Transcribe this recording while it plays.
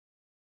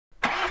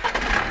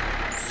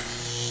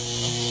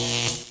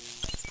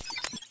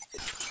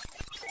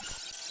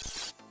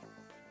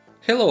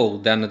Hello,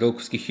 Dan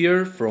Nadelkowski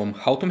here from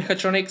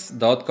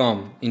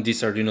howtomechatronics.com. In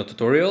this Arduino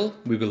tutorial,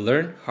 we will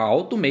learn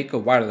how to make a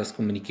wireless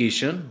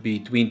communication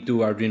between two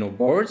Arduino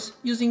boards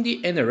using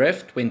the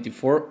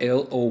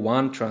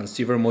NRF24L01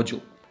 transceiver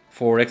module.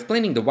 For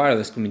explaining the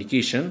wireless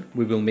communication,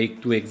 we will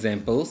make two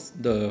examples.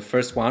 The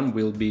first one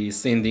will be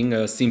sending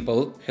a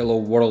simple hello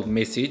world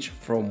message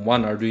from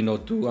one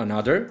Arduino to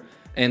another,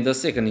 and the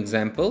second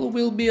example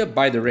will be a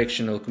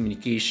bidirectional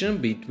communication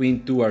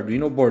between two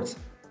Arduino boards,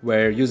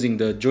 where using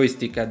the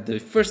joystick at the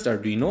first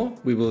Arduino,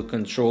 we will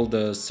control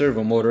the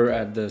servo motor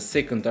at the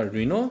second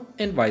Arduino,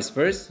 and vice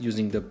versa,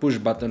 using the push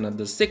button at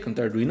the second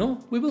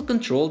Arduino, we will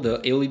control the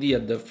LED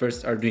at the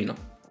first Arduino.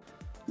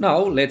 Now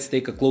let's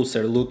take a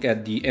closer look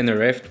at the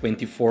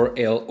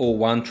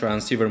NRF24L01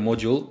 transceiver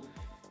module.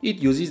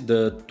 It uses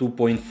the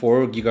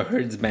 2.4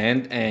 GHz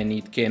band and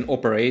it can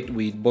operate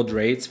with baud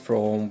rates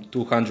from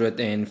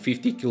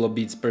 250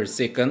 kilobits per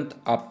second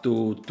up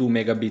to 2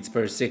 megabits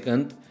per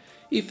second.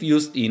 If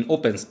used in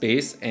open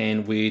space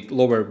and with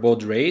lower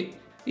baud rate,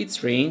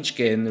 its range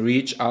can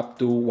reach up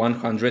to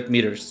 100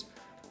 meters.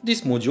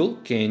 This module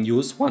can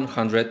use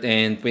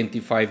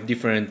 125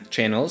 different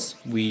channels,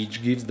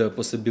 which gives the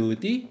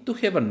possibility to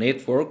have a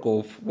network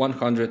of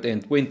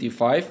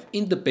 125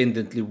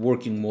 independently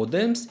working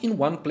modems in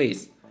one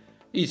place.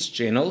 Each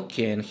channel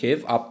can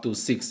have up to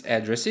 6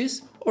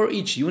 addresses, or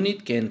each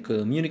unit can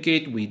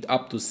communicate with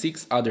up to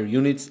 6 other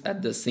units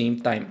at the same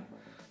time.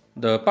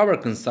 The power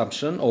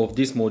consumption of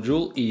this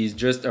module is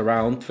just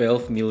around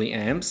 12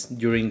 milliamps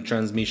during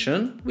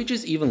transmission, which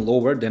is even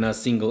lower than a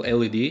single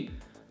LED.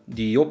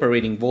 The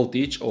operating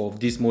voltage of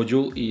this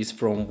module is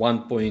from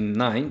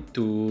 1.9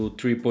 to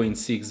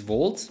 3.6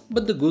 volts,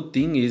 but the good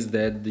thing is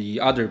that the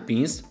other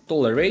pins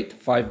tolerate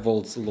 5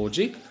 volts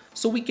logic,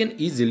 so we can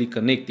easily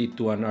connect it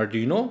to an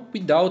Arduino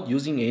without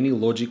using any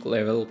logic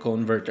level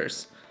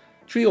converters.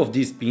 3 of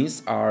these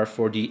pins are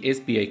for the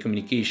SPI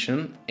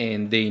communication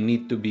and they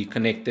need to be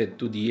connected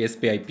to the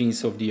SPI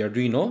pins of the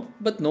Arduino,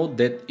 but note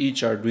that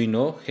each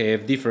Arduino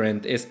have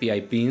different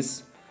SPI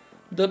pins.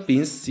 The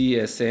pins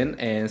CSN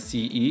and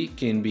CE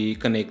can be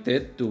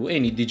connected to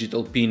any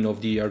digital pin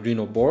of the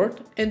Arduino board,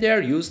 and they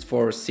are used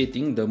for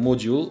setting the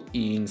module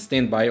in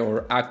standby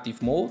or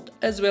active mode,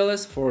 as well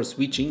as for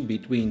switching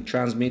between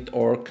transmit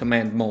or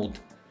command mode.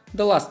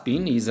 The last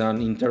pin is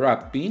an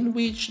interrupt pin,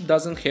 which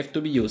doesn't have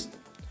to be used.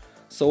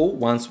 So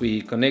once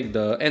we connect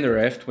the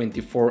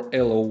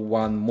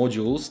NRF24L01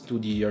 modules to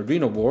the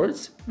Arduino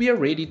boards, we are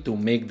ready to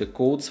make the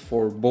codes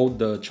for both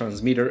the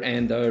transmitter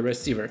and the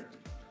receiver.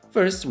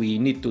 First, we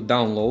need to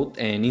download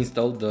and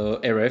install the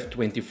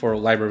RF24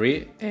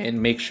 library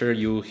and make sure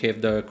you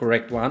have the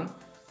correct one.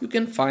 You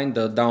can find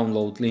the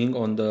download link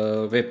on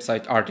the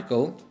website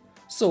article.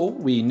 So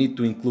we need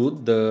to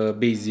include the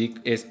basic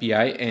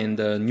SPI and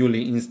the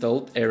newly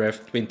installed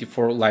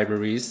RF24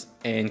 libraries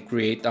and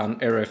create an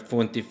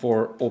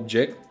RF24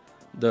 object.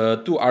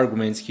 The two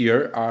arguments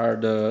here are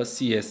the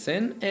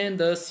CSN and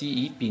the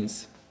CE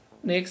pins.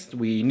 Next,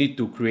 we need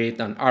to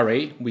create an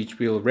array which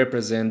will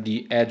represent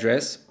the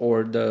address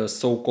or the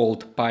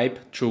so-called pipe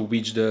through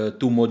which the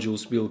two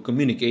modules will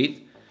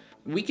communicate.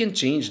 We can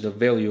change the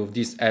value of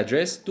this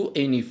address to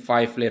any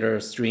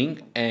 5-letter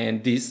string,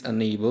 and this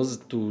enables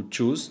to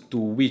choose to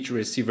which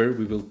receiver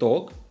we will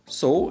talk.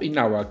 So in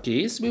our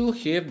case, we will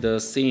have the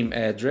same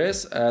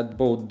address at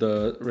both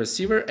the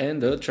receiver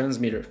and the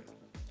transmitter.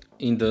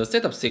 In the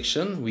setup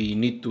section, we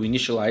need to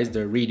initialize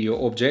the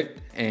radio object,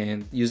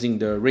 and using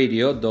the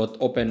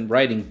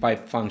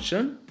radio.openWritingPipe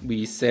function,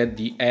 we set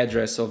the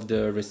address of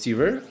the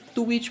receiver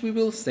to which we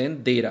will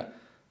send data,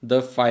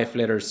 the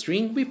 5-letter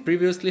string we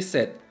previously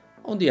set.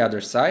 On the other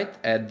side,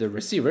 at the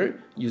receiver,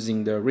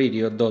 using the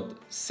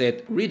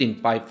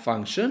radio.setReadingPipe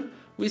function,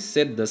 we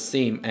set the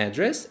same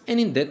address,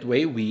 and in that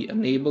way we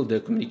enable the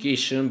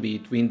communication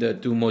between the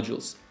two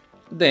modules.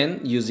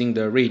 Then, using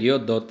the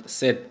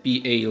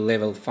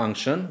radio.setPA_level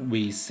function,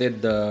 we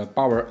set the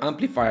power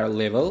amplifier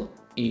level.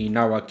 In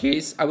our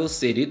case, I will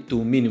set it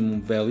to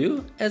minimum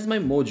value, as my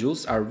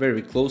modules are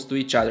very close to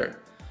each other.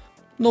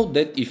 Note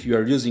that if you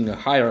are using a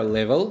higher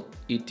level,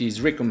 it is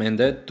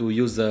recommended to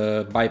use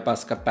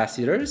bypass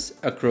capacitors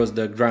across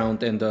the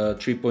ground and the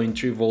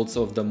 3.3 volts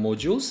of the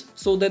modules,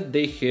 so that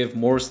they have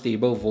more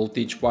stable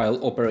voltage while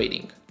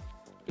operating.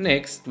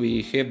 Next,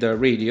 we have the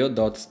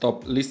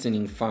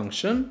radio.stopListening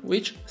function,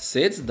 which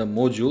sets the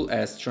module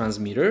as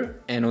transmitter,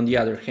 and on the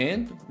other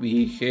hand,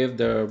 we have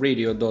the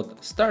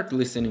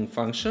radio.startListening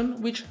function,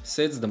 which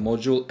sets the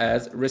module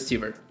as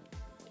receiver.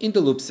 In the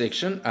loop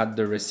section at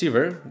the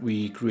receiver,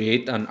 we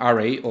create an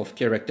array of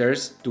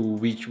characters to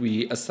which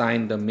we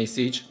assign the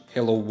message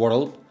hello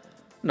world.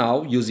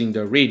 Now, using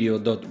the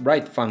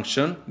radio.write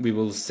function, we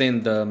will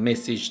send the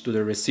message to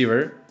the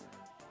receiver.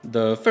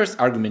 The first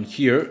argument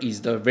here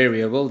is the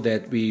variable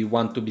that we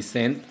want to be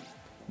sent.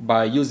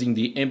 By using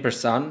the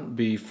ampersand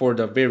before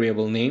the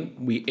variable name,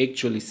 we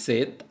actually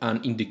set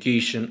an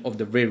indication of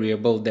the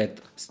variable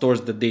that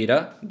stores the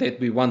data that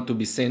we want to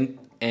be sent,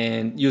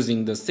 and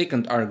using the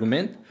second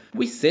argument,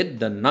 we set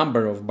the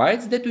number of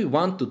bytes that we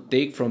want to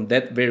take from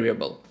that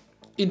variable.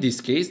 In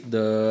this case,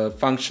 the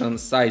function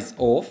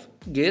sizeOf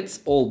gets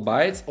all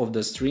bytes of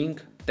the string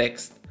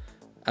text.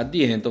 At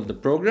the end of the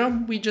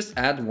program, we just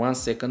add 1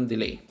 second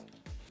delay.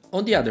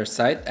 On the other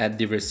side, at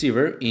the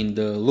receiver, in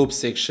the loop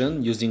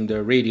section, using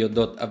the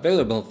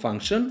radio.available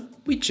function,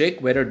 we check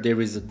whether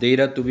there is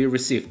data to be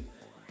received.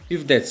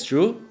 If that's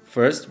true,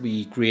 first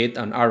we create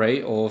an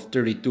array of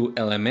 32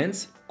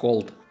 elements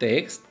called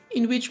text,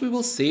 in which we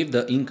will save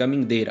the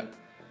incoming data.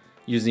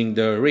 Using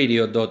the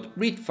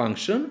radio.read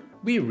function,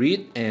 we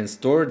read and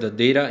store the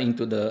data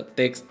into the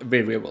text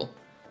variable.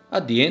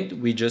 At the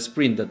end, we just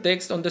print the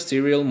text on the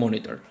serial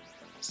monitor.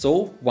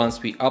 So,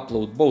 once we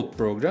upload both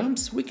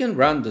programs, we can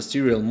run the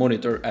serial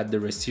monitor at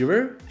the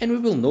receiver and we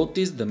will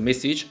notice the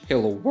message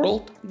 "Hello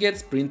World"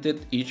 gets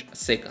printed each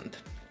second.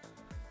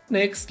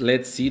 Next,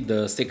 let's see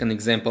the second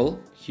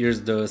example.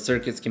 Here's the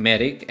circuit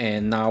schematic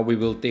and now we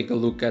will take a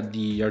look at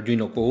the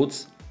Arduino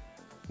codes.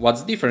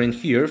 What's different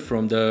here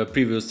from the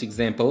previous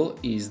example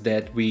is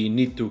that we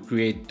need to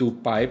create two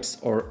pipes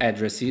or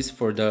addresses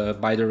for the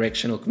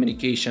bidirectional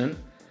communication.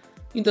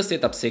 In the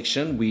setup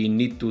section, we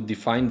need to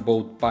define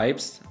both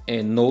pipes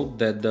and note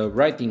that the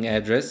writing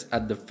address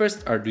at the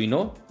first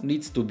Arduino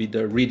needs to be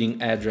the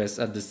reading address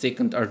at the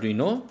second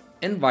Arduino,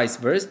 and vice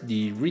versa,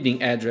 the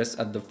reading address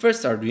at the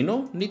first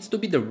Arduino needs to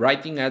be the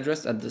writing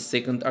address at the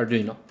second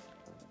Arduino.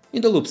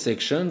 In the loop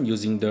section,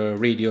 using the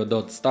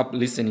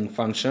radio.stopListening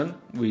function,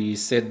 we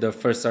set the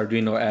first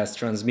Arduino as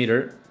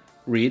transmitter,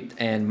 read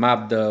and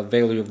map the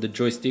value of the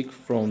joystick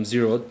from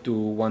 0 to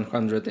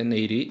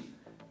 180,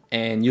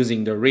 and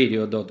using the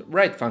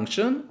radio.write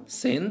function,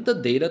 send the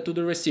data to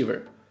the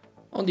receiver.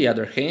 On the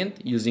other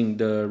hand, using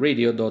the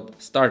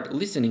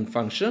radio.startListening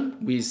function,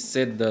 we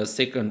set the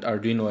second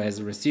Arduino as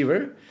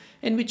receiver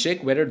and we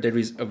check whether there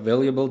is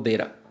available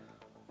data.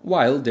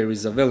 While there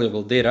is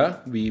available data,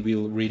 we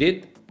will read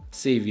it,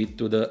 save it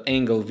to the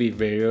angle V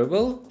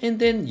variable, and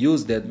then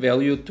use that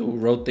value to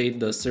rotate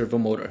the servo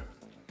motor.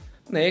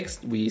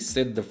 Next, we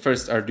set the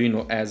first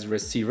Arduino as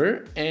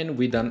receiver, and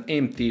with an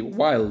empty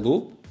while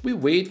loop, we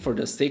wait for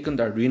the second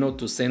Arduino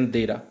to send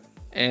data.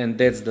 And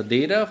that's the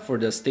data for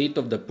the state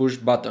of the push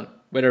button,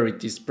 whether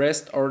it is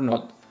pressed or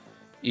not.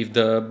 If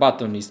the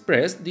button is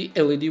pressed, the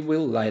LED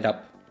will light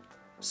up.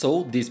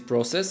 So this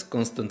process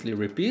constantly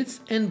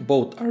repeats and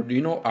both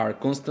Arduino are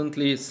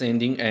constantly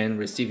sending and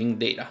receiving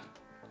data.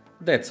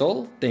 That's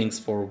all, thanks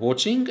for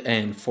watching,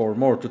 and for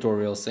more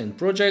tutorials and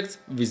projects,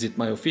 visit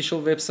my official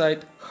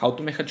website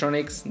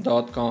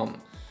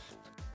howtomechatronics.com.